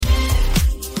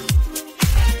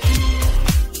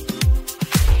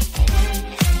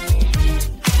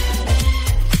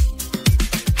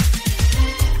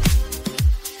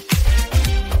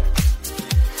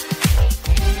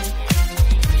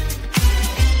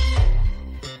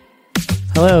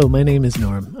Hello, my name is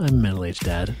Norm. I'm a middle-aged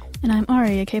dad. And I'm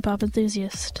Ari, a K-pop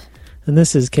enthusiast, And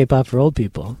this is K-pop for old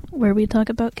people. where we talk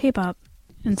about K-pop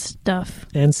and stuff.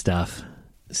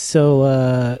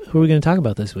 So, who are we going to talk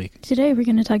about this week? Today we're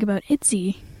going to talk about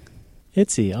ITZY.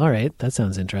 ITZY. All right, that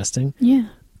sounds interesting. Yeah.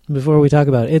 Before we talk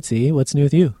about ITZY, what's new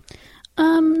with you?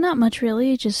 Not much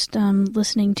really, just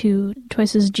listening to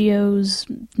Twice's Geo's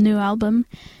new album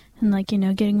and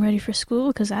getting ready for school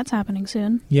because that's happening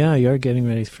soon. Yeah, you're getting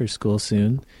ready for school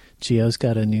soon. Gio's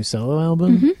got a new solo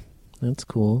album. Mm-hmm. That's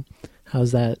cool.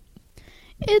 How's that?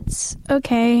 It's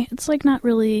okay. It's not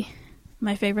really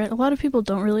my favorite. A lot of people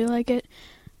don't really like it.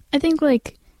 I think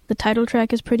the title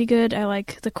track is pretty good. I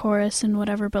like the chorus and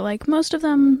whatever, but most of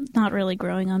them not really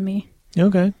growing on me.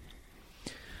 Okay.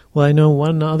 Well, I know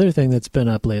one other thing that's been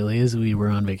up lately is we were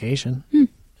on vacation.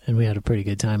 And we had a pretty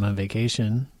good time on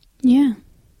vacation. Yeah.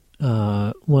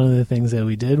 One of the things that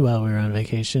we did while we were on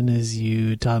vacation is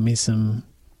you taught me some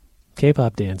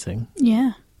K-pop dancing.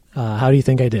 Yeah. How do you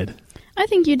think I did? I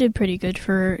think you did pretty good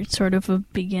for sort of a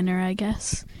beginner, I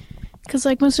guess. Because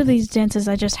most of these dances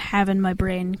I just have in my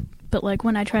brain, but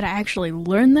when I try to actually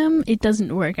learn them, it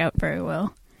doesn't work out very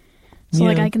well. So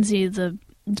Yeah. I can see the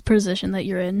position that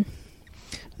you're in.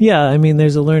 Yeah, I mean,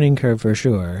 there's a learning curve for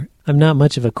sure. I'm not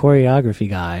much of a choreography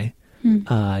guy,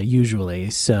 usually,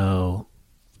 so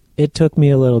it took me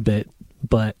a little bit,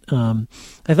 but I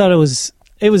thought it was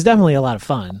definitely a lot of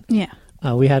fun. Yeah.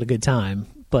 We had a good time,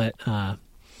 but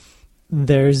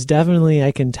there's definitely,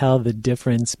 I can tell the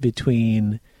difference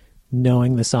between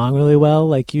knowing the song really well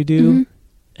like you do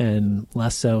and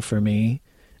less so for me,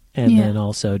 and then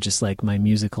also just my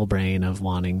musical brain of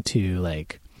wanting to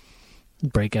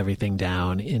break everything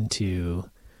down into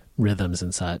rhythms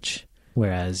and such,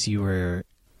 whereas you were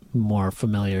more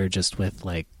familiar just with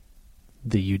the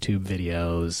YouTube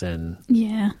videos and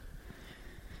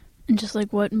just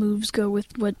what moves go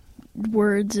with what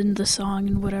words in the song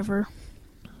and whatever.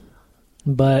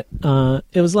 But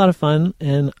it was a lot of fun,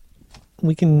 and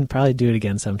we can probably do it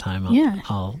again sometime.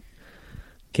 I'll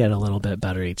get a little bit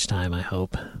better each time, I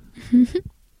hope.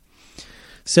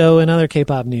 So in other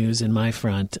K-pop news in my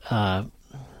front,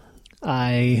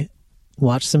 I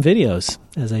watched some videos,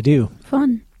 as I do.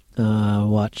 Fun.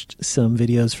 Watched some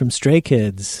videos from Stray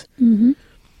Kids.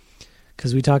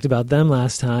 Because we talked about them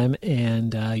last time,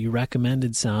 and you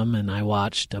recommended some, and I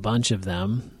watched a bunch of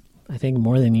them. I think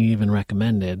more than you even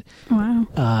recommended.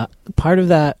 Wow. Part of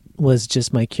that was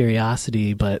just my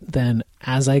curiosity, but then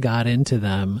as I got into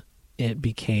them, it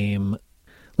became...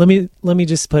 Let me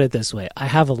just put it this way. I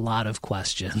have a lot of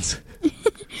questions.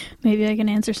 Maybe I can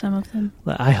answer some of them.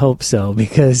 I hope so,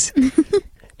 because...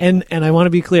 and I want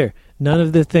to be clear. None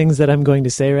of the things that I'm going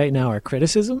to say right now are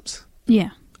criticisms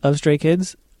of Stray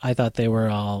Kids. I thought they were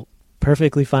all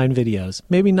perfectly fine videos.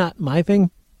 Maybe not my thing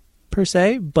per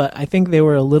se, but I think they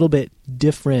were a little bit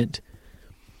different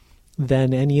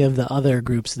than any of the other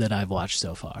groups that I've watched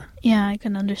so far. Yeah, I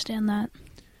can understand that.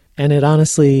 And it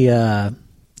honestly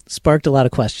sparked a lot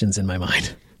of questions in my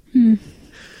mind.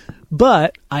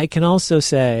 But I can also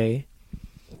say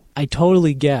I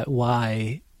totally get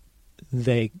why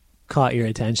they caught your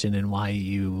attention and why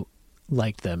you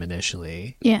liked them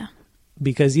initially. Yeah.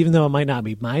 Because even though it might not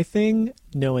be my thing,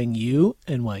 knowing you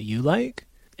and what you like,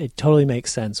 it totally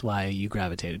makes sense why you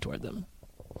gravitated toward them.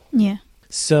 Yeah.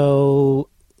 So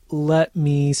let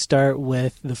me start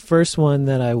with the first one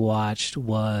that I watched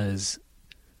was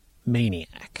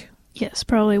Maniac. Yes,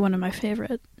 probably one of my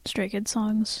favorite Stray Kids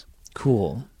songs.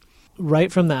 Cool.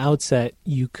 Right from the outset,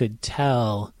 you could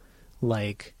tell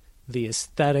the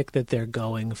aesthetic that they're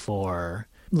going for.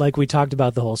 We talked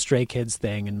about the whole Stray Kids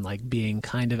thing and being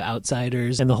kind of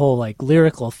outsiders, and the whole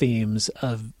lyrical themes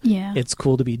of it's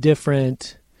cool to be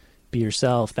different, be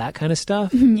yourself, that kind of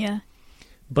stuff. Yeah.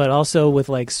 But also with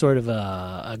sort of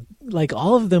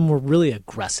all of them were really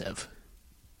aggressive.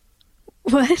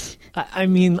 What? I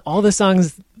mean, all the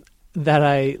songs that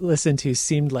I listened to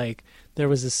seemed like there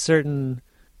was a certain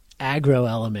aggro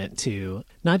element to,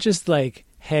 not just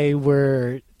hey,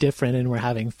 we're different and we're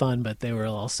having fun, but they were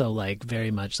also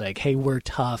very much hey, we're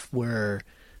tough, we're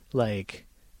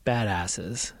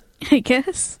badasses. I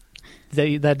guess.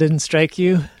 That didn't strike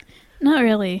you? Not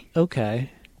really. Okay.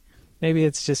 Maybe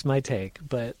it's just my take,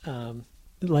 but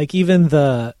even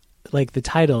the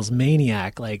titles,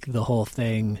 Maniac, the whole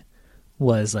thing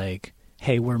was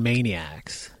hey, we're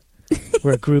maniacs.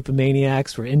 We're a group of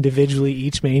maniacs. We're individually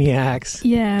each maniacs.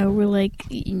 Yeah, we're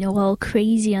all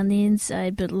crazy on the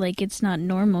inside, but it's not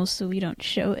normal, so we don't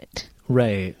show it.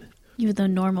 Right. Even though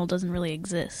normal doesn't really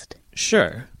exist.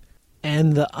 Sure.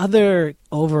 And the other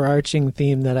overarching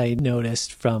theme that I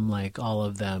noticed from all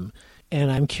of them,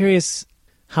 and I'm curious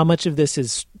how much of this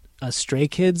is a Stray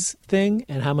Kids thing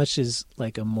and how much is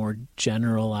like a more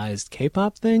generalized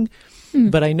K-pop thing.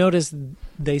 But I noticed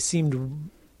they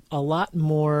seemed a lot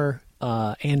more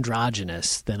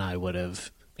androgynous than I would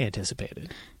have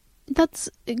anticipated. That's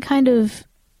kind of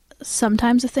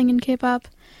sometimes a thing in K-pop,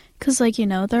 because like, you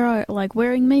know, there are like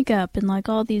wearing makeup and like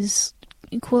all these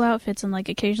cool outfits and like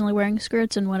occasionally wearing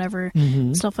skirts and whatever,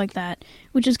 stuff like that,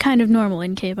 which is kind of normal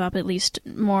in K-pop, at least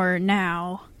more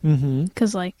now,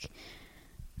 because like,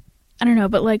 I don't know,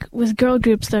 but like with girl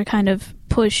groups, they're kind of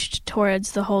pushed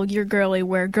towards the whole you're girly,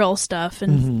 wear girl stuff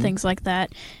and things like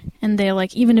that. And they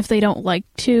like, even if they don't like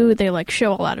to, they like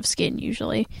show a lot of skin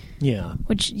usually. Yeah.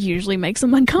 Which usually makes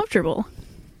them uncomfortable.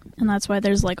 And that's why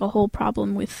there's like a whole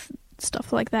problem with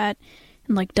stuff like that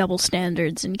and like double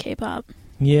standards in K-pop.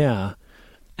 Yeah.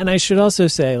 And I should also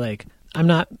say, like, I'm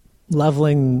not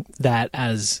leveling that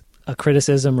as a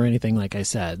criticism or anything, like I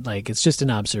said. Like, it's just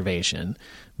an observation,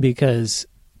 because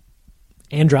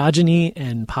androgyny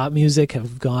and pop music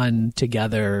have gone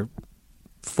together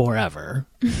forever.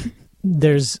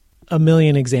 There's a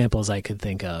million examples I could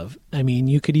think of. I mean,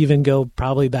 you could even go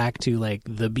probably back to like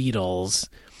the Beatles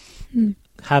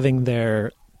having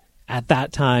their, at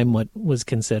that time, what was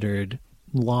considered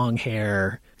long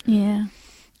hair. Yeah.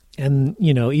 And,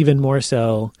 you know, even more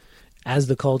so as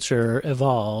the culture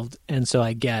evolved. And so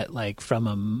I get, like, from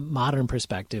a modern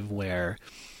perspective where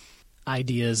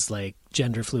ideas like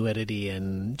gender fluidity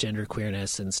and gender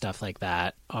queerness and stuff like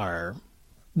that are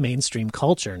mainstream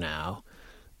culture now,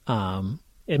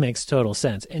 it makes total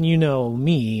sense. And you know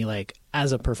me, like,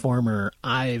 as a performer,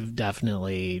 I've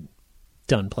definitely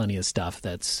done plenty of stuff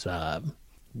that's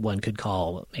one could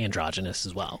call androgynous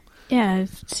as well. Yeah,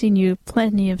 I've seen you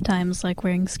plenty of times like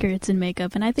wearing skirts and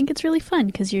makeup, and I think it's really fun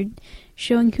because you're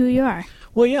showing who you are.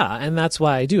 Well, yeah, and that's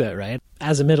why I do it, right?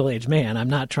 As a middle-aged man, I'm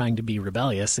not trying to be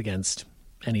rebellious against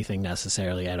anything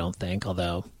necessarily, I don't think,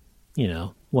 although, you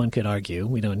know, one could argue.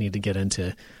 We don't need to get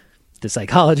into the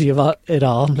psychology of it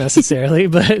all necessarily,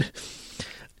 but,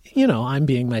 you know, I'm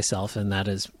being myself, and that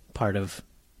is part of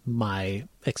my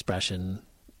expression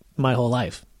my whole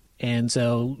life. And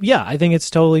so, yeah, I think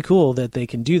it's totally cool that they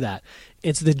can do that.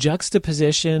 It's the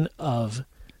juxtaposition of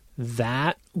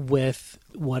that with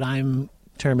what I'm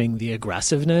terming the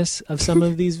aggressiveness of some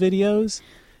of these videos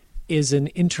is an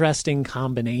interesting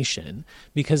combination,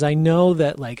 because I know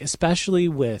that, like, especially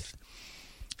with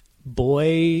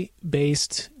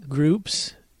boy-based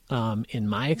groups, in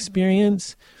my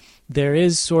experience, there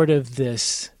is sort of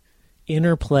this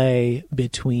interplay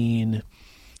between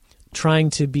trying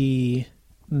to be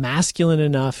masculine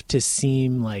enough to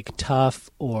seem like tough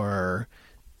or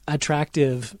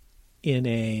attractive in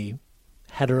a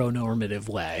heteronormative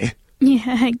way. Yeah,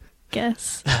 I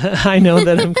guess. I know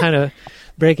that I'm kind of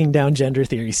breaking down gender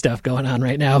theory stuff going on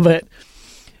right now, but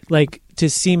like to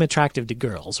seem attractive to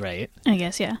girls, right? I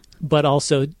guess, yeah. But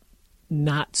also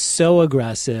not so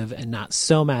aggressive and not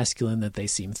so masculine that they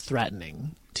seem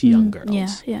threatening to young girls. Yeah,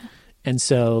 yeah. And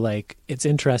so, like, it's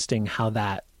interesting how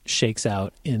that shakes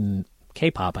out in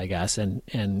K-pop, I guess,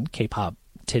 and K-pop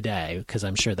today, because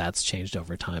I'm sure that's changed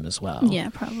over time as well. Yeah,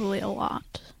 probably a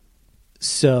lot.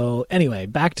 So anyway,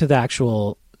 back to the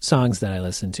actual songs that I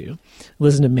listened to. I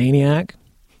listened to Maniac.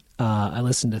 I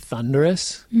listened to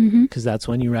Thunderous, because that's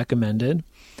one you recommended.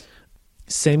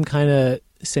 Same kind of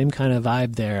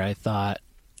vibe there, I thought,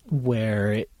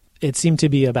 where it seemed to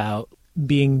be about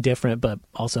being different but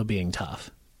also being tough.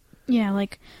 Yeah,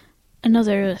 like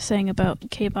another thing about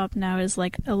K-pop now is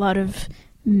like a lot of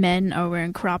men are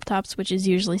wearing crop tops, which is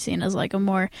usually seen as like a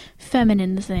more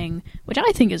feminine thing, which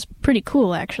I think is pretty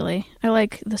cool, actually. I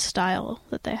like the style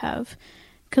that they have.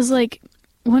 Because like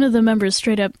one of the members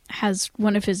straight up has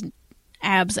one of his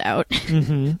abs out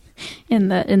in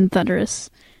Thunderous.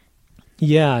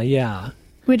 Yeah, yeah.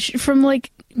 Which from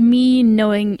like me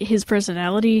knowing his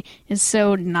personality is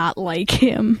so not like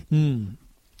him.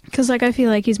 Because, like, I feel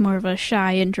like he's more of a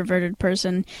shy, introverted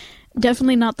person.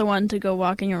 Definitely not the one to go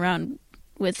walking around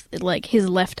with, like, his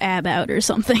left ab out or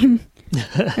something.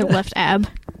 Or left ab.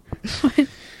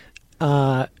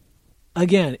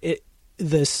 Again,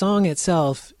 the song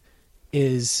itself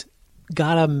is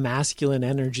got a masculine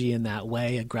energy in that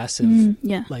way, aggressive,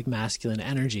 like, masculine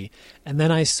energy. And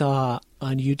then I saw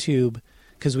on YouTube,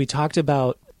 because we talked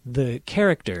about the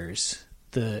characters,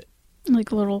 the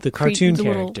cartoon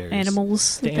characters,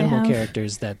 animals, the animal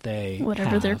characters that they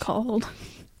whatever have. They're called.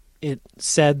 It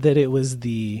said that it was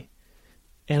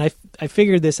and I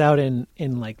figured this out in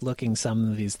like looking some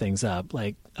of these things up.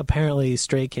 Like apparently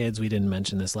Stray Kids, we didn't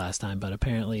mention this last time, but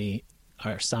apparently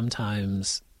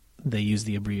sometimes they use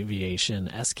the abbreviation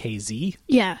SKZ.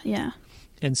 Yeah, yeah.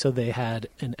 and so they had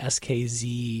an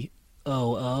SKZOO,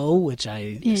 which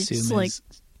I assume is like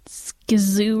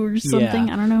skizoo or something.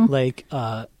 I don't know. Like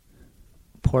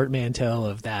portmanteau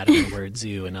of that and the word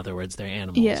zoo. In other words, they're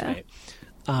animals, right?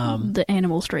 The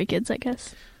animal Stray Kids, I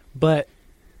guess. But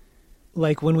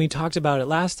like when we talked about it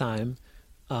last time,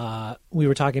 we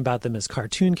were talking about them as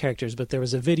cartoon characters, but there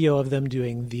was a video of them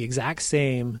doing the exact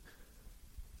same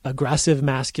aggressive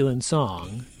masculine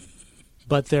song,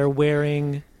 but they're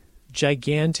wearing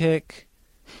gigantic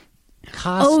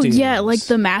costumes. Oh yeah, like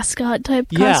the mascot type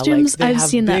costumes. Like I've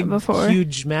seen that before.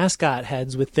 Huge mascot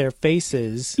heads with their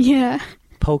faces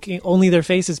poking, only their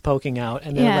faces poking out,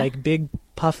 and they're like big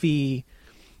puffy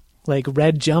like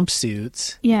red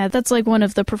jumpsuits. Yeah, that's like one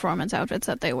of the performance outfits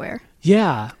that they wear.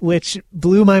 Yeah, which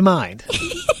blew my mind.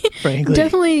 Frankly.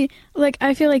 Definitely, like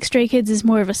I feel like Stray Kids is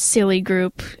more of a silly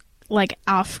group, like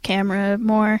off camera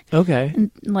more. Okay.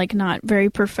 And, like not very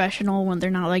professional when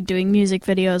they're not like doing music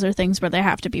videos or things where they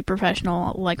have to be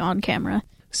professional like on camera.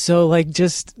 So like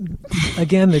just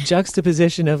again the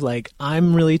juxtaposition of like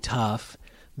I'm really tough,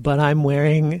 but I'm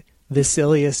wearing the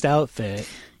silliest outfit.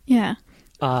 Yeah.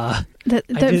 That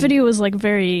video was like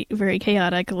very, very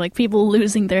chaotic, like people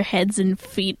losing their heads and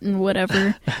feet and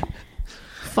whatever,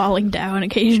 falling down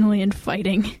occasionally and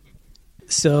fighting.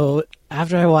 So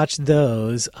after I watched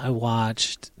those, I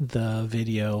watched the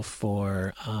video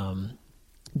for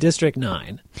District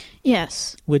 9.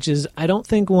 Yes. Which is, I don't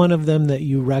think one of them that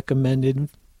you recommended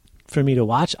for me to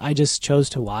watch. I just chose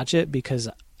to watch it because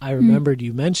I remembered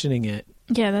you mentioning it.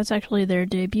 Yeah, that's actually their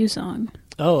debut song.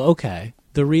 Oh, okay.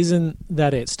 The reason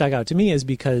that it stuck out to me is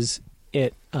because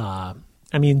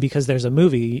because there's a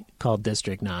movie called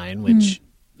District 9, which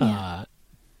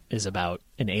is about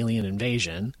an alien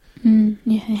invasion.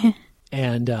 Yeah.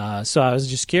 And so I was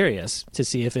just curious to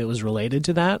see if it was related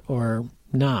to that or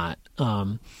not.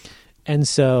 And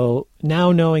so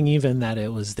now knowing even that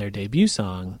it was their debut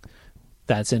song,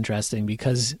 that's interesting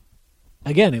because,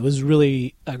 again, it was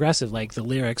really aggressive. Like the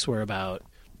lyrics were about,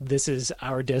 this is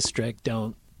our district,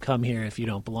 don't come here if you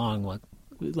don't belong,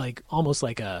 like almost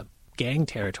like a gang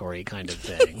territory kind of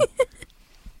thing.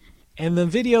 And the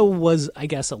video was, I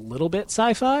guess, a little bit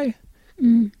sci-fi,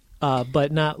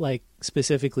 but not like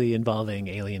specifically involving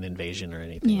alien invasion or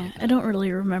anything. Yeah, like I don't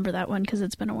really remember that one because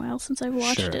it's been a while since I've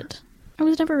watched it. I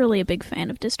was never really a big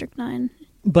fan of District 9.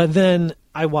 But then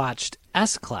I watched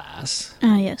S-Class.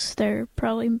 Ah, yes, they're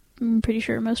probably, I'm pretty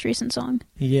sure, most recent song.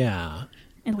 Yeah.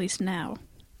 At least now.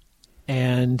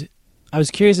 And I was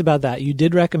curious about that. You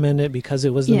did recommend it because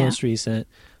it was the most recent,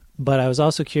 but I was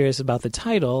also curious about the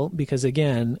title because,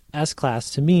 again, S-Class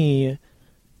to me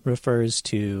refers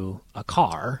to a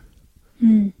car.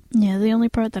 Yeah, the only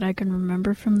part that I can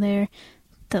remember from there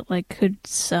that like could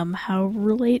somehow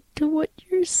relate to what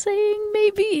you're saying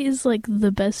maybe is like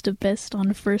the best of best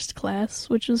on first class,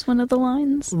 which is one of the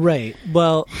lines. Right.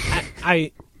 Well,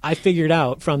 I figured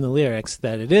out from the lyrics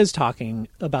that it is talking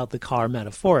about the car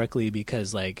metaphorically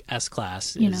because, like,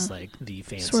 S-Class is, like, the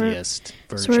fanciest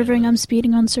version. Swerving, I'm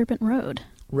speeding on Serpent Road.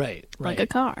 Right. Like a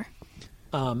car.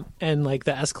 And, like,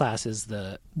 the S-Class is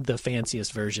the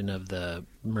fanciest version of the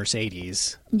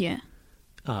Mercedes. Yeah.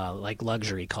 Like,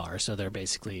 luxury car. So they're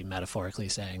basically metaphorically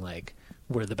saying, like,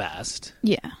 we're the best.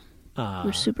 Yeah.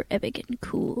 We're super epic and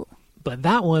cool. But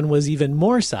that one was even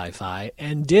more sci-fi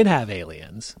and did have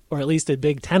aliens, or at least a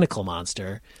big tentacle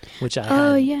monster, which I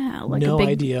had like no a big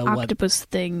idea octopus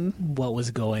thing. What was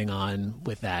going on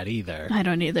with that either. I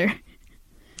don't either.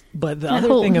 But the other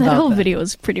thing about that whole video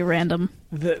was pretty random.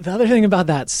 The other thing about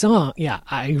that song, yeah,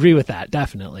 I agree with that,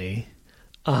 definitely.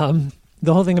 The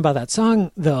whole thing about that song,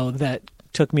 though, that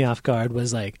took me off guard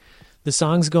was like the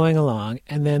song's going along,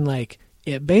 and then like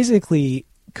it basically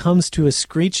comes to a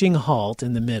screeching halt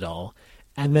in the middle,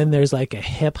 and then there's like a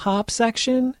hip hop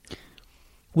section,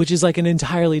 which is like an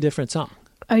entirely different song.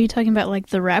 Are you talking about like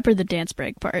the rap or the dance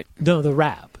break part? No, the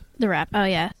rap. The rap. Oh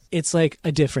yeah. It's like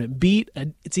a different beat.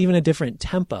 It's even a different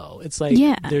tempo. It's like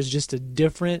there's just a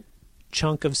different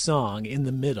chunk of song in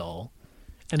the middle,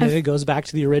 and then it goes back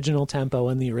to the original tempo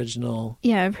and the original.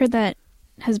 Yeah, I've heard that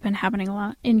has been happening a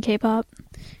lot in K-pop,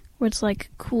 where it's like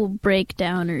cool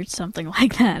breakdown or something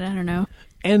like that. I don't know.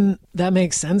 And that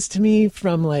makes sense to me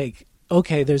from like,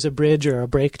 okay, there's a bridge or a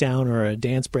breakdown or a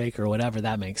dance break or whatever.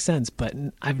 That makes sense. But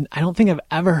I don't think I've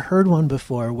ever heard one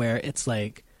before where it's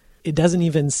like, it doesn't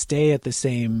even stay at the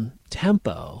same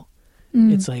tempo.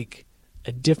 It's like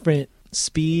a different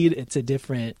speed. It's a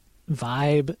different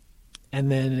vibe.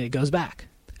 And then it goes back.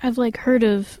 I've like heard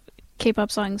of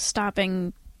K-pop songs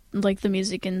stopping like the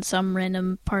music in some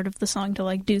random part of the song to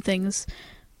like do things.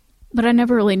 But I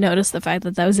never really noticed the fact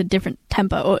that that was a different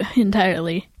tempo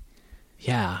entirely.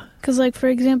 Yeah. Because, like, for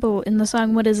example, in the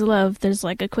song What Is Love, there's,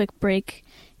 like, a quick break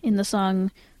in the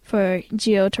song for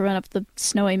Geo to run up the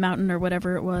snowy mountain or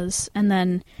whatever it was, and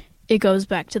then it goes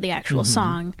back to the actual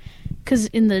song. Because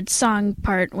in the song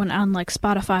part, when on, like,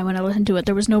 Spotify, when I listened to it,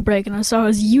 there was no break, and so I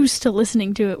was used to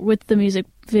listening to it with the music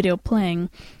video playing.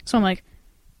 So I'm like,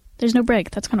 there's no break.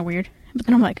 That's kind of weird. But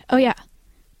then I'm like, oh yeah,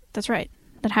 that's right.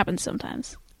 That happens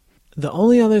sometimes. The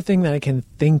only other thing that I can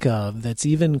think of that's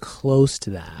even close to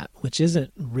that, which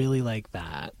isn't really like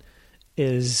that,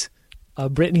 is a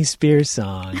Britney Spears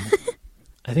song.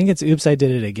 I think it's Oops, I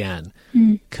Did It Again.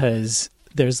 Because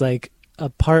there's like a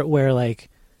part where like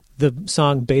the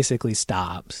song basically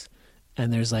stops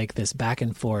and there's like this back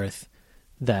and forth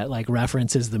that like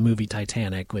references the movie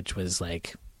Titanic, which was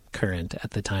like current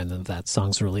at the time of that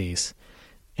song's release.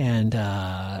 And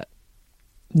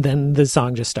then the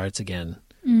song just starts again.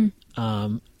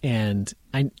 And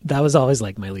that was always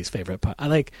like my least favorite part.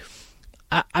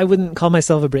 I wouldn't call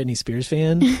myself a Britney Spears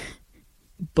fan,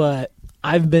 but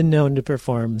I've been known to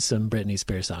perform some Britney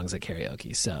Spears songs at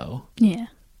karaoke, so yeah,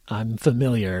 I'm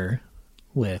familiar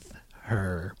with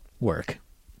her work,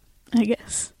 I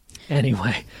guess.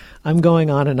 Anyway, I'm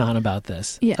going on and on about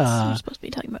this. Yes, we're supposed to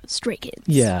be talking about Stray Kids.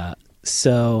 Yeah.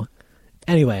 So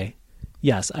anyway,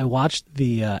 yes, I watched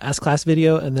the S-Class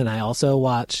video, and then I also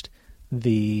watched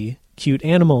the Cute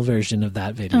Animal version of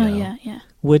that video. Oh, yeah.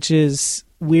 Which is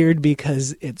weird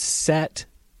because it's set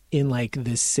in like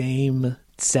the same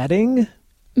setting.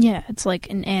 Yeah, it's like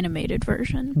an animated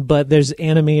version. But there's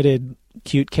animated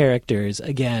cute characters,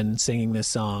 again, singing this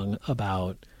song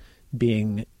about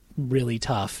being really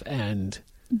tough and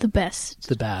the best.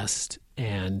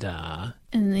 And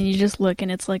then you just look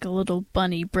and it's like a little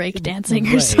bunny breakdancing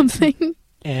right. or something.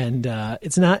 And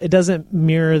it doesn't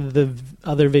mirror the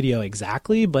other video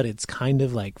exactly, but it's kind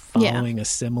of like following a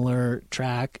similar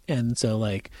track. And so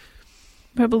like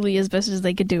probably as best as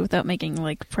they could do without making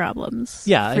like problems.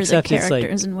 Yeah, for except the characters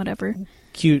it's like and whatever.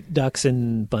 Cute ducks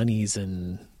and bunnies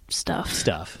and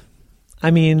stuff.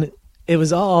 I mean, it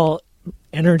was all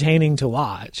entertaining to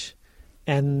watch.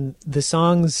 And the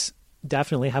songs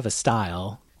definitely have a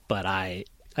style, but I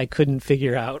couldn't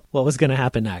figure out what was going to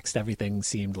happen next. Everything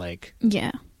seemed like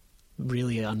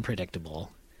really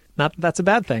unpredictable. Not that that's a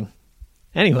bad thing.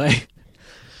 Anyway.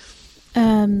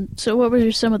 So what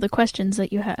were some of the questions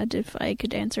that you had, if I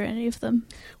could answer any of them?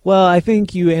 Well, I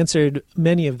think you answered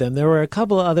many of them. There were a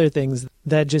couple of other things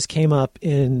that just came up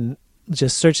in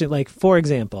just searching. Like, for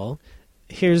example,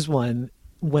 here's one.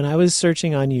 When I was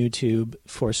searching on YouTube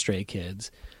for Stray Kids,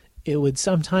 it would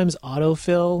sometimes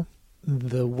autofill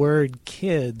the word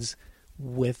kids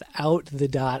without the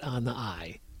dot on the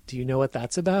I. Do you know what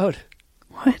that's about?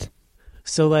 What?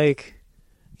 So like,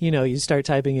 you start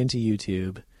typing into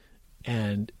YouTube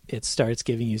and it starts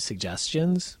giving you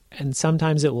suggestions, and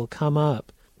sometimes it will come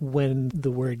up when the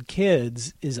word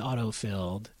kids is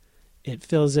autofilled. It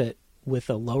fills it with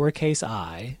a lowercase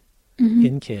I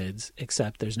in kids,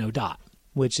 except there's no dot,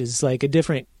 which is like a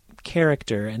different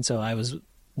character. And so I was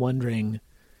wondering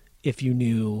if you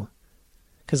knew,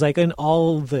 because like in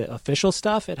all the official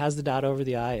stuff, it has the dot over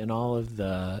the I, and all of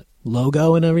the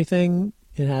logo and everything,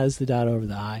 it has the dot over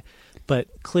the I.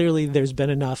 But clearly there's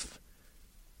been enough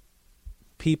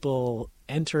people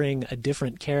entering a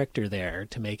different character there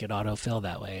to make it autofill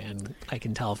that way. And I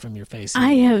can tell from your face,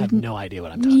 I have no idea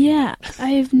what I'm talking about.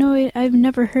 Yeah, I've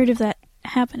never heard of that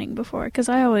happening before, because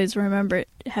I always remember it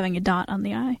having a dot on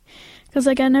the I. Because,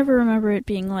 like, I never remember it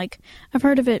being, like, I've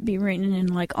heard of it being written in,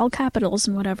 like, all capitals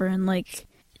and whatever, and, like,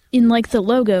 in, like, the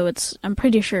logo, I'm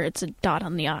pretty sure it's a dot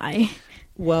on the I.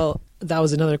 Well, that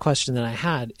was another question that I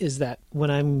had, is that when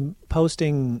I'm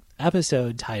posting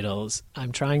episode titles,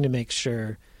 I'm trying to make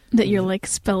sure that you're, like,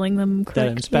 spelling them correctly. That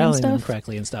I'm spelling them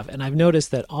correctly and stuff. And I've noticed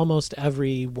that almost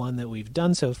every one that we've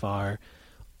done so far,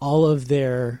 all of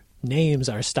their names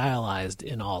are stylized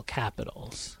in all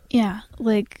capitals. Yeah,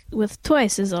 like with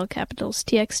Twice is all capitals,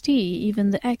 TXT, even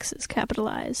the X is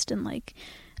capitalized, and like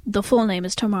the full name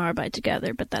is Tomorrow by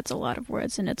Together, but that's a lot of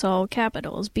words and it's all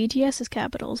capitals. BTS is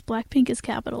capitals, Blackpink is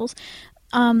capitals.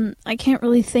 I can't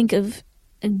really think of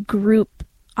a group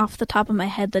off the top of my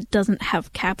head that doesn't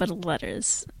have capital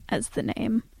letters as the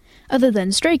name, other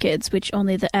than Stray Kids, which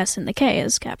only the S and the K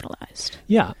is capitalized.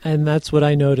 Yeah, and that's what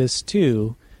I noticed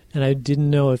too. And I didn't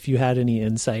know if you had any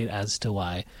insight as to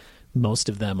why most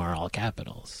of them are all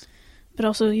capitals. But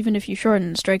also, even if you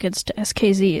shorten Stray Kids to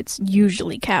SKZ, it's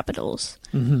usually capitals.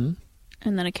 Mm-hmm.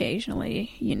 And then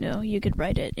occasionally, you could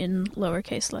write it in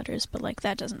lowercase letters, but, like,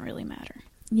 that doesn't really matter.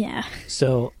 Yeah.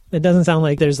 So it doesn't sound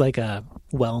like there's, like, a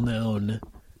well-known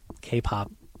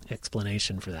K-pop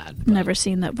explanation for that. Never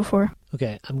seen that before.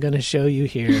 Okay, I'm going to show you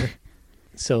here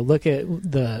So look at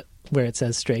where it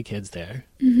says Stray Kids there.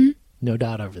 Mm-hmm. No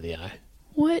dot over the I.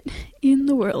 What in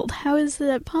the world? How is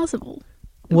that possible?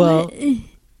 Well, What?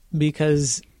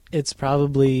 because it's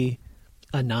probably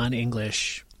a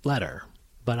non-English letter,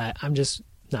 but I'm just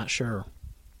not sure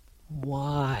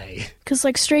why. Because,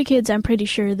 like, Stray Kids, I'm pretty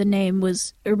sure the name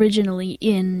was originally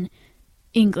in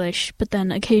English, but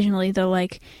then occasionally they'll,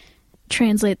 like,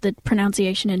 translate the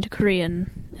pronunciation into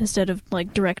Korean instead of,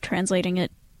 like, direct translating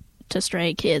it to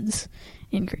Stray Kids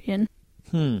in Korean.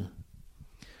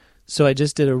 So I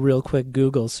just did a real quick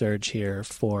Google search here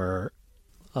for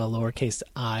a lowercase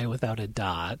I without a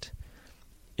dot,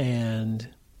 and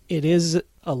it is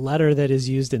a letter that is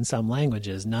used in some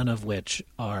languages, none of which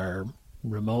are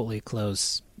remotely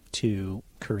close to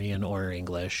Korean or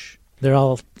English. They're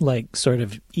all like sort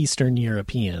of Eastern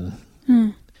European.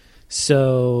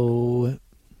 So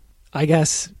I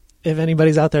guess if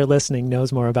anybody's out there listening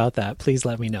knows more about that, please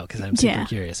let me know because I'm super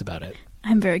curious about it.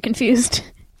 I'm very confused.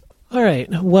 All right.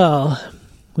 Well,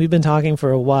 we've been talking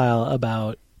for a while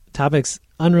about topics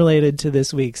unrelated to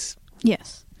this week's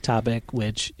topic,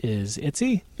 which is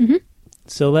ITZY. Mm-hmm.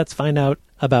 So let's find out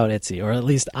about ITZY, or at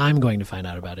least I'm going to find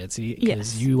out about ITZY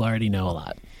because you already know a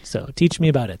lot. So teach me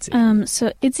about ITZY.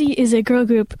 So ITZY is a girl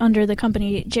group under the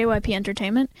company JYP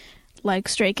Entertainment, like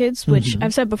Stray Kids, which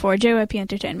I've said before, JYP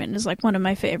Entertainment is like one of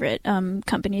my favorite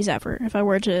companies ever. If I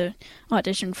were to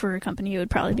audition for a company, it would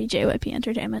probably be JYP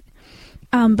Entertainment.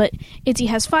 But ITZY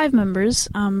has 5 members,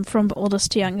 from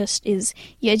oldest to youngest is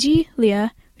Yeji,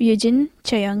 Leah, Ryujin,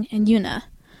 Chaeyoung, and Yuna.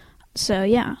 So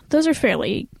yeah, those are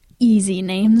fairly easy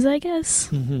names, I guess.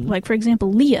 Like, for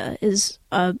example, Leah is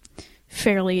a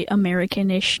fairly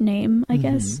American-ish name, I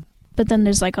guess. But then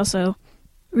there's like also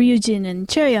Ryujin and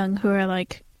Chaeyoung, who are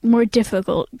like more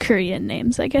difficult Korean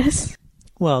names, I guess.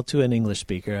 Well, to an English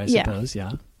speaker, I suppose,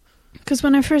 yeah. Because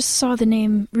when I first saw the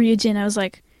name Ryujin, I was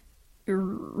like,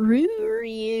 Ryu,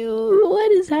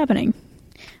 what is happening?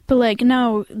 But like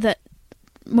now that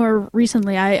more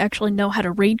recently I actually know how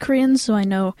to read Korean, so I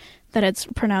know that it's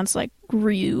pronounced like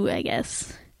Ryu, I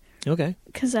guess. Okay.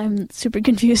 Because I'm super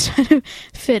confused how to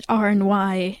fit R and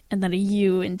Y and then a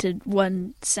U into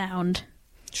one sound.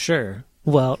 Sure.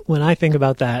 Well, when I think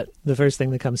about that, the first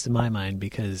thing that comes to my mind,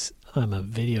 because I'm a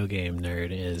video game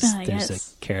nerd, is there's a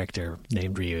character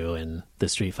named Ryu in the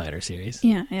Street Fighter series.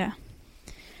 Yeah.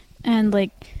 And,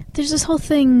 like, there's this whole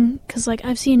thing, because, like,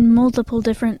 I've seen multiple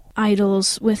different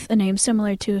idols with a name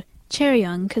similar to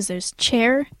Chaeyoung, because there's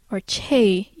Chair or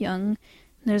Chaeyoung.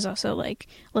 There's also, like,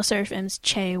 Le Sserafim's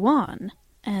Chaewon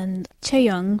and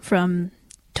Chaeyoung from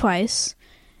Twice.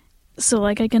 So,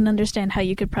 like, I can understand how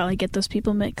you could probably get those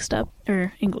people mixed up,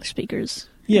 or English speakers.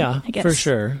 Yeah, I guess. for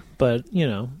sure. But, you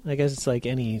know, I guess it's like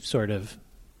any sort of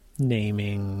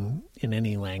naming in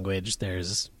any language,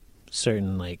 there's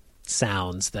certain, like,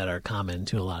 sounds that are common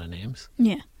to a lot of names.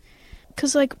 Yeah.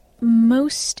 Because, like,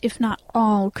 most, if not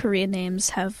all, Korean names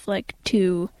have, like,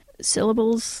 2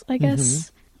 syllables, I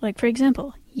guess. Like, for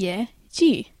example, Ye,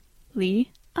 Ji,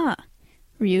 Li, Ah,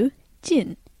 Ryu,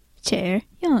 Jin, Chair,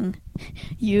 Young,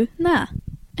 Yu, Na.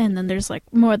 And then there's, like,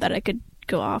 more that I could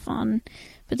go off on.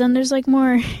 But then there's, like,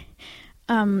 more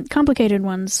complicated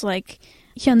ones, like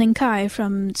Hyunin Kai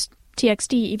from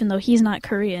TXT, even though he's not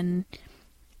Korean,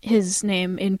 his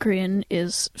name in Korean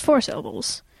is 4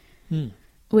 syllables.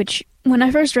 Which, when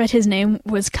I first read his name,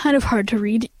 was kind of hard to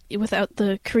read without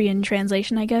the Korean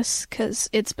translation, I guess, because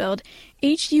it's spelled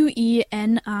HUENINGKAI.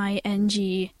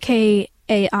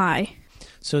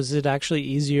 So is it actually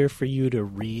easier for you to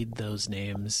read those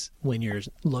names when you're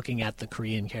looking at the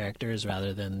Korean characters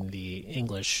rather than the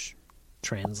English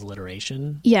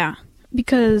transliteration? Yeah,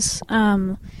 because,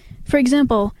 for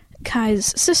example,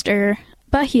 Kai's sister,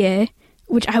 Bahie,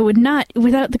 which I would not,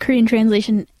 without the Korean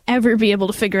translation, ever be able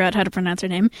to figure out how to pronounce her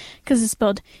name, because it's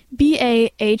spelled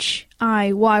Bahiyih.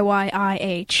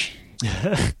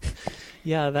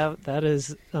 Yeah, that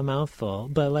is a mouthful.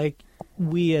 But, like,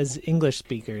 we as English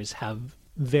speakers have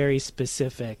very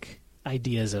specific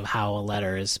ideas of how a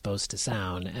letter is supposed to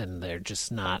sound, and they're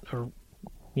just not, or,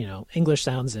 you know, English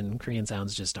sounds and Korean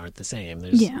sounds just aren't the same.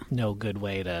 There's no good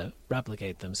way to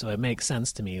replicate them. So it makes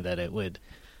sense to me that it would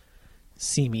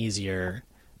seem easier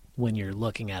when you're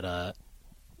looking at a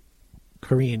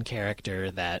Korean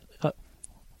character that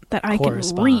I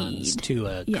corresponds can read to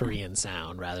a Korean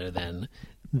sound rather than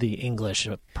the English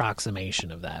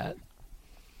approximation of that.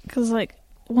 Because, like,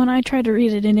 when I tried to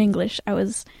read it in English, I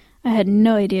had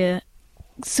no idea.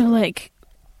 So, like,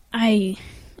 I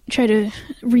tried to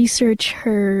research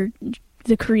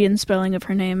the Korean spelling of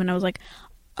her name, and I was like,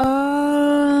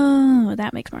 oh,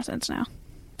 that makes more sense now.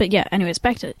 But yeah, anyways,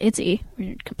 back to ITZY.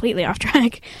 We're completely off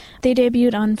track. They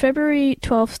debuted on February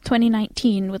 12th,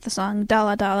 2019 with the song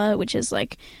Dala Dala, which is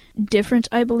like different,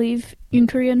 I believe, in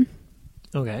Korean.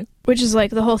 Okay. Which is like,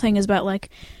 the whole thing is about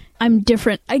like, I'm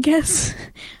different, I guess.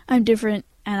 I'm different,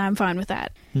 and I'm fine with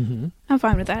that. Mm-hmm. I'm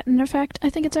fine with that. And in fact,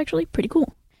 I think it's actually pretty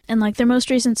cool. And like their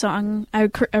most recent song, I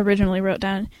originally wrote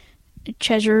down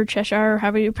Cheshire,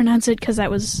 however you pronounce it, because that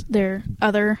was their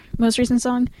other most recent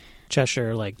song.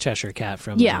 Cheshire, like Cheshire Cat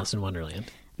from Alice in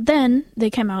Wonderland. Then they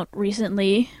came out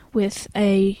recently with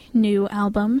a new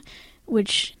album,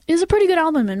 which is a pretty good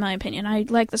album in my opinion. I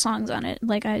like the songs on it.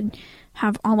 Like, I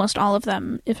have almost all of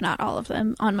them, if not all of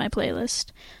them, on my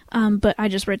playlist. But I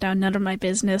just wrote down None of My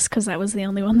Business because that was the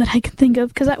only one that I could think of,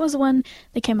 because that was the one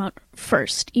that came out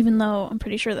first, even though I'm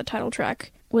pretty sure the title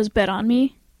track was Bet On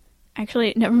Me.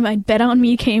 Actually, never mind, Bet On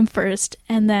Me came first,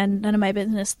 and then None of My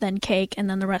Business, then Cake, and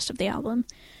then the rest of the album.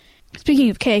 Speaking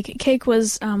of Cake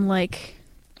was, like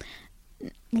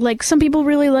some people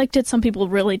really liked it, some people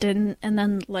really didn't, and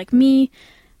then, like me,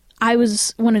 I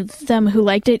was one of them who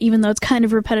liked it, even though it's kind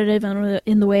of repetitive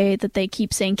in the way that they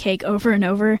keep saying cake over and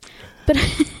over. But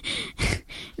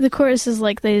the chorus is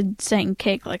like they sang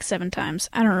cake like 7 times.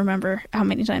 I don't remember how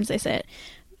many times they say it.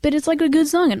 But it's like a good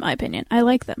song in my opinion. I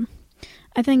like them.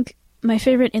 I think my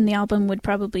favorite in the album would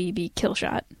probably be Kill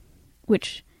Shot,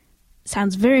 which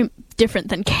sounds very different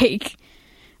than Cake,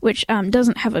 which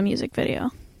doesn't have a music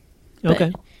video.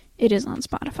 Okay. It is on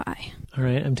Spotify. All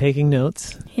right, I'm taking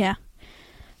notes. Yeah.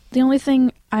 The only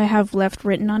thing I have left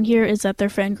written on here is that their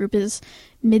fan group is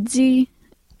ITZY.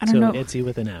 I don't know. ITZY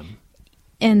with an M.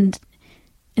 And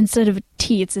instead of a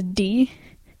T, it's a D.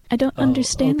 I don't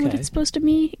understand what it's supposed to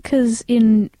mean, because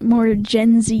in more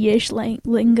Gen Z-ish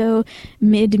lingo,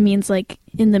 mid means like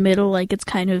in the middle, like it's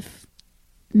kind of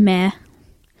meh.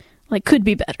 Like, could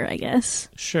be better, I guess.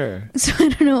 Sure. So I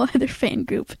don't know why their fan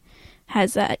group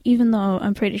has that, even though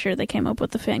I'm pretty sure they came up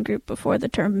with the fan group before the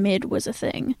term mid was a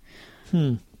thing.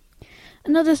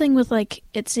 Another thing with, like,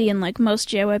 ITZY and, like, most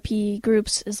JYP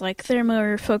groups is, like, they're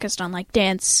more focused on, like,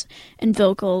 dance and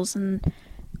vocals and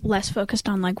less focused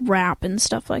on, like, rap and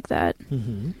stuff like that.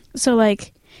 Mm-hmm. So,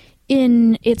 like,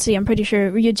 in ITZY, I'm pretty sure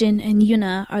Ryujin and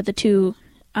Yuna are the 2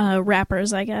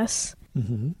 rappers, I guess.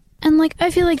 Mm-hmm. And, like,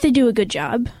 I feel like they do a good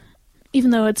job.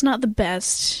 Even though it's not the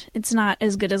best, it's not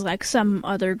as good as, like, some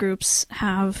other groups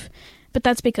have. But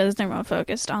that's because they're more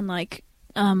focused on, like,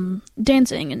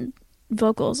 dancing and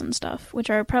vocals and stuff, which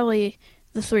are probably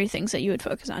the 3 things that you would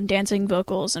focus on: dancing,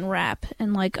 vocals, and rap.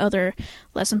 And like other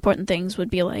less important things would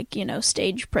be like, you know,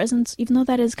 stage presence, even though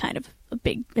that is kind of a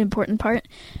big important part.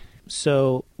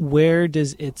 So where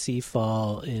does ITZY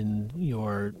fall in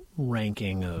your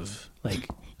ranking of, like,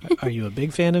 are you a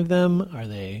big fan of them? Are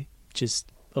they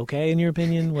just okay in your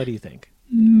opinion? What do you think?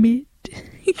 Mid?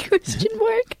 Question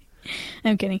mark?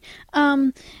 I'm kidding.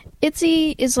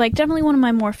 ITZY is, like, definitely one of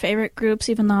my more favorite groups,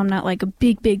 even though I'm not, like, a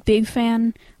big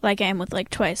fan, like I am with,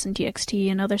 like, Twice and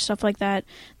TXT and other stuff like that.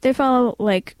 They follow,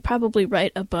 like, probably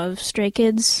right above Stray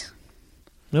Kids.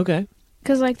 Okay.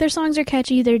 Because, like, their songs are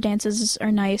catchy, their dances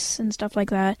are nice and stuff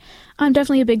like that. I'm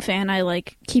definitely a big fan. I,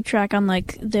 like, keep track on,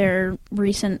 like, their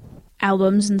recent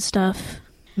albums and stuff.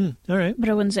 All right. But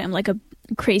I wouldn't say I'm, like, a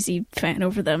crazy fan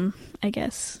over them, I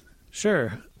guess.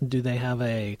 Sure. Do they have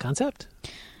a concept?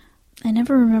 I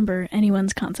never remember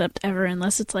anyone's concept ever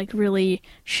unless it's, like, really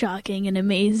shocking and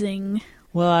amazing.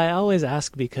 Well, I always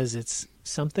ask because it's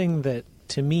something that,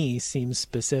 to me, seems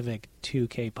specific to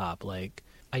K-pop. Like,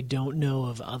 I don't know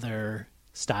of other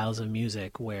styles of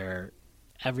music where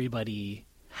everybody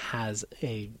has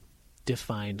a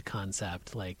defined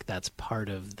concept. Like, that's part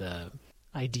of the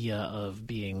idea of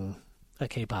being a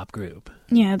K-pop group.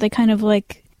 Yeah, they kind of,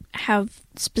 like, have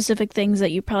specific things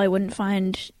that you probably wouldn't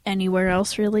find anywhere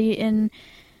else really in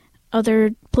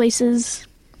other places.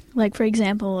 Like, for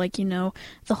example, like, you know,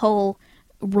 the whole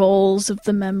roles of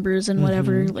the members and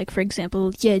whatever. Mm-hmm. Like, for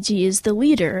example, Yeji is the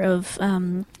leader of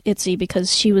ITZY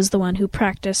because she was the one who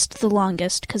practiced the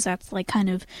longest, because that's, like, kind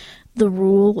of the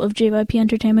rule of JYP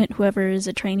Entertainment. Whoever is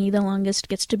a trainee the longest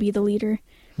gets to be the leader.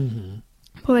 Mm-hmm.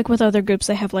 But, like, with other groups,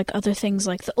 they have, like, other things,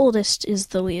 like the oldest is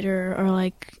the leader, or,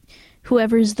 like,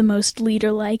 whoever's the most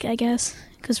leader-like, I guess.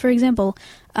 Because, for example,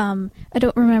 I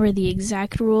don't remember the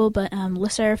exact rule, but Le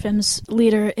Sserafim's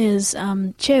leader is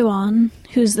Chaewon,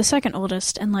 who's the second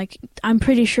oldest, and, like, I'm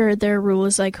pretty sure their rule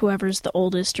is, like, whoever's the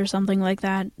oldest or something like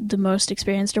that, the most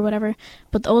experienced or whatever.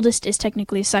 But the oldest is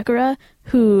technically Sakura,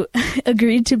 who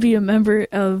agreed to be a member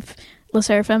of Le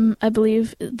Sserafim, I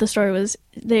believe. The story was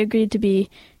they agreed to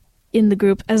be in the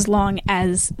group as long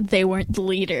as they weren't the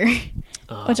leader,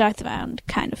 which I found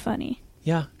kind of funny.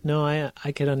 Yeah, no,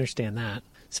 I could understand that.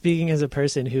 speaking as a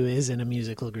person who is in a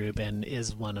musical group and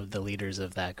is one of the leaders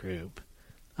of that group,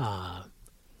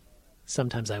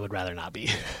 sometimes I would rather not be.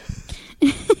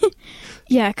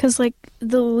 Yeah, because, like,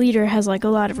 the leader has, like, a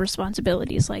lot of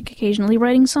responsibilities, like, occasionally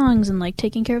writing songs and, like,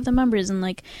 taking care of the members and,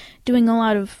 like, doing a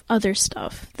lot of other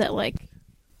stuff that, like,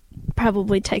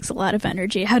 probably takes a lot of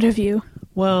energy out of you.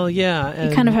 Well, yeah.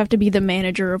 You kind of have to be the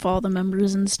manager of all the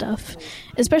members and stuff,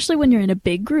 especially when you're in a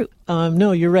big group.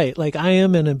 No, you're right. Like, I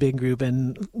am in a big group,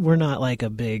 and we're not, like, a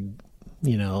big,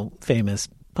 famous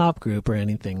pop group or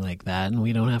anything like that, and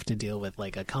we don't have to deal with,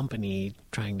 like, a company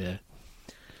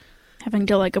having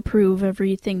to, like, approve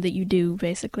everything that you do,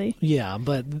 basically. Yeah,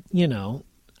 but,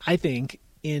 I think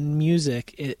in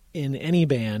music, in any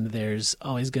band, there's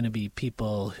always going to be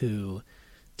people who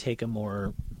take a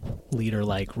more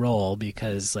leader-like role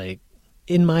because, like,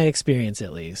 in my experience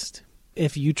at least,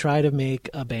 if you try to make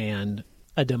a band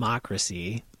a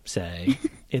democracy, say,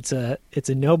 it's a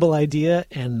noble idea,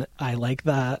 and I like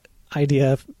that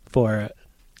idea for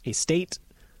a state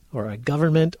or a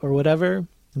government or whatever,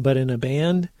 but in a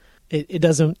band, it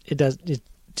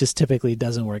just typically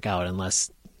doesn't work out unless,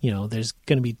 there's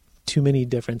going to be too many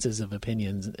differences of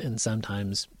opinions, and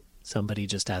sometimes somebody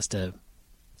just has to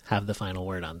have the final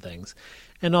word on things.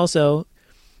 And also,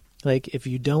 like, if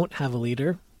you don't have a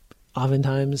leader,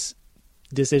 oftentimes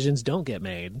decisions don't get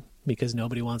made because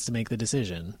nobody wants to make the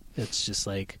decision. It's just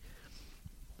like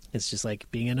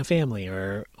being in a family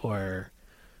or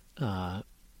a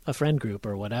friend group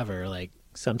or whatever. Like,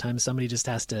 sometimes somebody just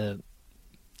has to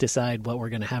decide what we're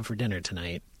going to have for dinner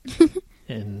tonight.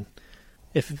 And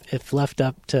if left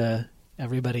up to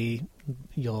everybody,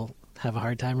 you'll have a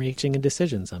hard time reaching a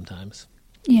decision sometimes.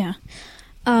 Yeah.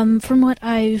 From what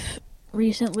I've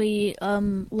recently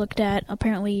looked at,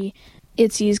 apparently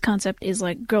ITZY's concept is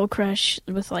like girl crush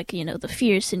with, like, the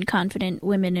fierce and confident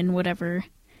women and whatever,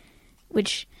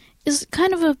 which is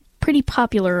kind of a pretty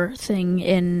popular thing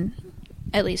in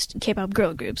at least K-pop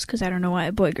girl groups, because I don't know why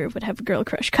a boy group would have a girl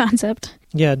crush concept.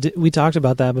 Yeah, we talked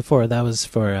about that before. That was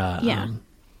for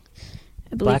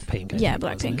Blackpink. Yeah,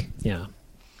 Blackpink. Yeah.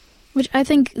 Which I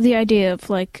think the idea of,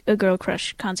 like, a girl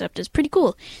crush concept is pretty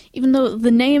cool, even though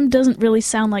the name doesn't really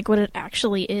sound like what it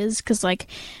actually is, because, like,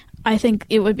 I think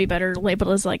it would be better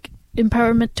labeled as, like,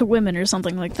 empowerment to women or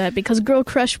something like that, because girl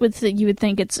crush you would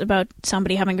think it's about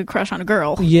somebody having a crush on a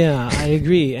girl. Yeah, I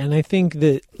agree. And I think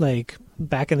that, like,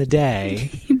 back in the day...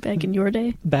 Back in your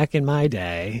day? Back in my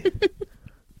day,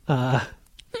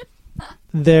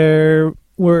 there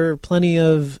were plenty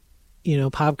of,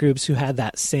 pop groups who had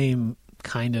that same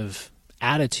kind of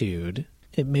attitude.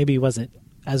 It maybe wasn't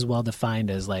as well defined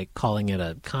as, like, calling it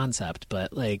a concept,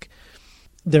 but, like,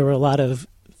 there were a lot of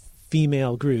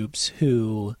female groups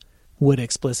who would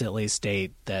explicitly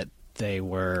state that they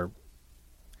were,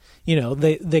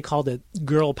 they called it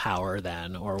girl power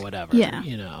then or whatever.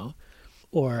 Yeah.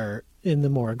 Or in the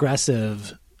more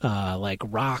aggressive, like,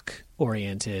 rock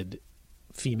oriented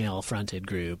female fronted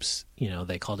groups,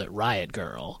 they called it Riot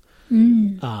Girl.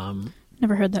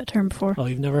 Never heard that term before. Oh,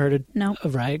 you've never heard No.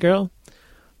 of Riot Girl?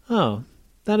 Oh,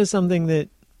 that is something that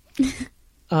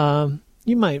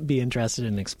you might be interested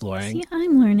in exploring. See,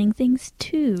 I'm learning things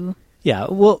too. Yeah,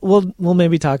 we'll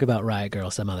maybe talk about Riot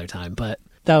Girl some other time, but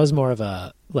that was more of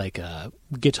a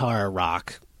guitar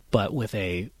rock, but with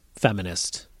a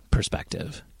feminist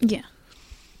perspective. Yeah.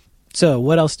 So,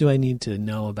 what else do I need to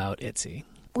know about ITZY?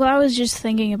 Well, I was just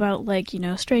thinking about, like,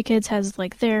 Stray Kids has,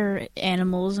 like, their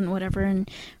animals and whatever,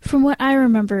 and from what I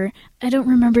remember, I don't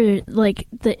remember, like,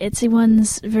 the ITZY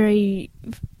ones very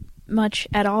much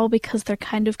at all because they're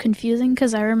kind of confusing,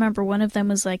 because I remember one of them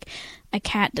was, like, a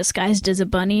cat disguised as a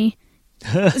bunny.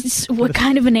 What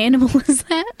kind of an animal is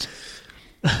that?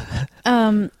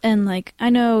 And, like, I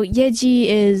know Yeji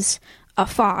is a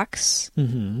fox,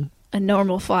 a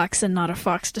normal fox, and not a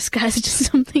fox disguised as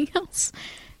something else.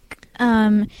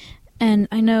 And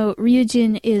I know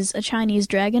Ryujin is a Chinese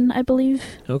dragon, I believe.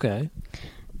 Okay.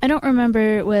 I don't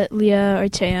remember what Leah or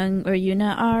Taeyang or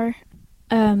Yuna are.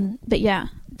 But yeah,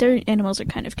 their animals are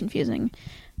kind of confusing.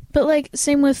 But, like,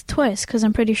 same with Twice, because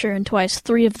I'm pretty sure in Twice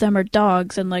 3 of them are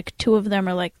dogs, and, like, 2 of them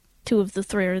are, like, 2 of the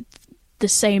 3 are the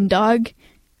same dog.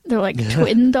 They're, like,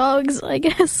 twin dogs, I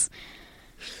guess.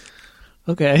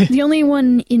 Okay. The only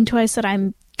one in Twice that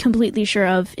I'm completely sure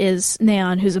of is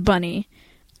Neon, who's a bunny.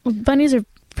 Bunnies are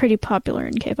pretty popular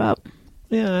in K-pop.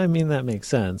 Yeah, I mean, that makes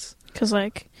sense. Because,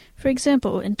 like, for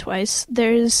example, in Twice,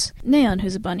 there's Neon,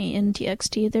 who's a bunny. In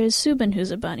TXT, there's Subin,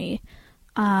 who's a bunny.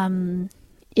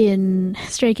 In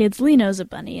Stray Kids, Lino's a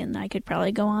bunny, and I could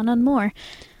probably go on more.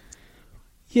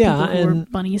 Yeah, and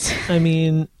bunnies. I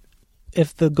mean,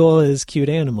 if the goal is cute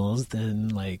animals, then,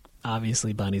 like,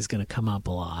 obviously Bunny's going to come up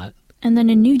a lot. And then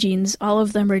in New Jeans, all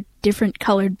of them are different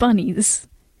colored bunnies.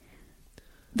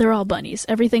 They're all bunnies.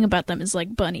 Everything about them is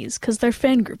like bunnies, because their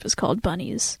fan group is called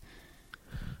Bunnies.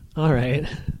 All right.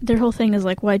 Their whole thing is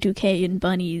like Y2K and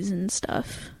bunnies and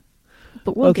stuff.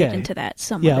 But we'll get into that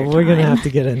some other time. Yeah, we're going to have to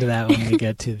get into that when we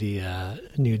get to the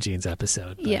New Jeans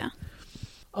episode. But. Yeah.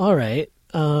 All right.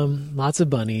 Lots of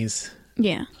bunnies.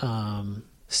 Yeah.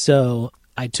 So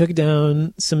I took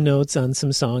down some notes on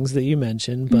some songs that you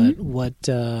mentioned, but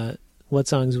what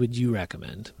songs would you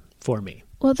recommend for me?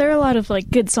 Well, there are a lot of like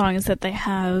good songs that they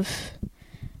have,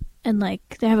 and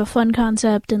like they have a fun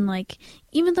concept, and like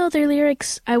even though their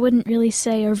lyrics I wouldn't really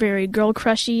say are very girl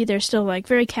crushy, they're still like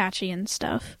very catchy and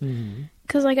stuff.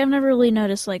 Because like I've never really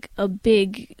noticed like a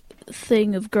big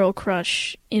thing of girl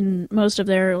crush in most of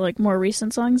their like more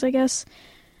recent songs, I guess.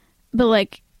 But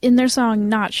like in their song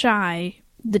 "Not Shy,"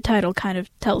 the title kind of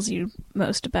tells you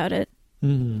most about it.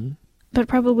 But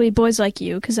probably "Boys Like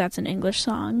You" because that's an English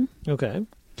song. Okay.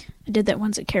 I did that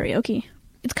once at karaoke.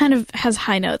 It kind of has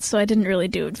high notes, so I didn't really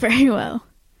do it very well.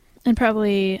 And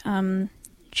probably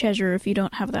Treasure if you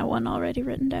don't have that one already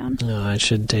written down. No, I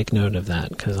should take note of that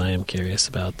because I am curious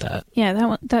about that.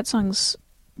 Yeah, that song's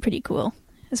pretty cool,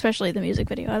 especially the music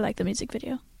video. I like the music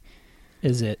video.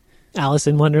 Is it Alice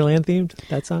in Wonderland themed,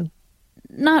 that song?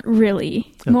 Not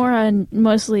really. Okay. More on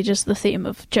mostly just the theme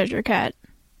of Treasure Cat.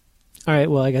 All right,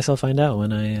 well, I guess I'll find out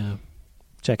when I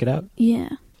check it out. Yeah.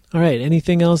 All right,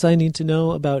 anything else I need to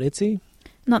know about ITZY?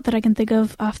 Not that I can think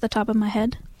of off the top of my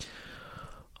head.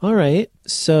 All right,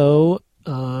 so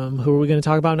who are we going to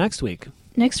talk about next week?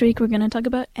 Next week we're going to talk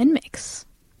about NMIXX,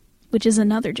 which is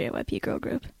another JYP girl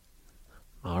group.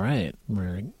 All right,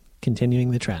 we're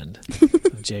continuing the trend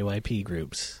of JYP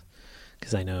groups,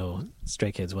 because I know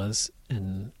Stray Kids was,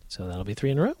 and so that'll be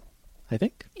 3 in a row, I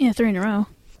think. Yeah, 3 in a row.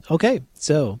 Okay,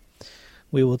 so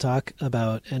we will talk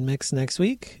about NMIXX next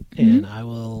week, and I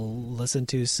will listen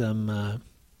to some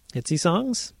ITZY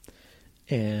songs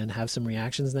and have some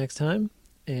reactions next time.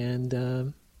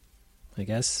 And I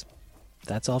guess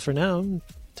that's all for now.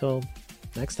 Until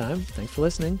next time, thanks for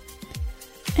listening.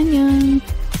 Annyeong.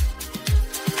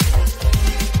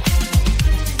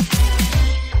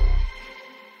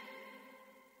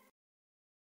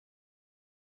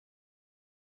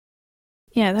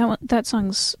 Yeah, that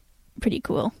song's pretty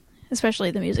cool.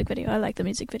 Especially the music video. I like the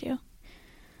music video.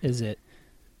 Is it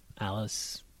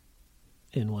Alice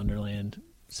in Wonderland?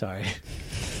 Sorry.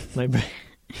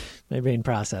 My brain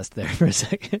processed there for a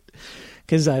second.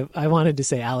 Because I wanted to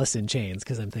say Alice in Chains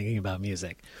because I'm thinking about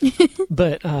music.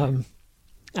 But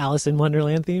Alice in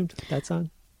Wonderland themed, that song?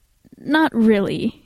 Not really.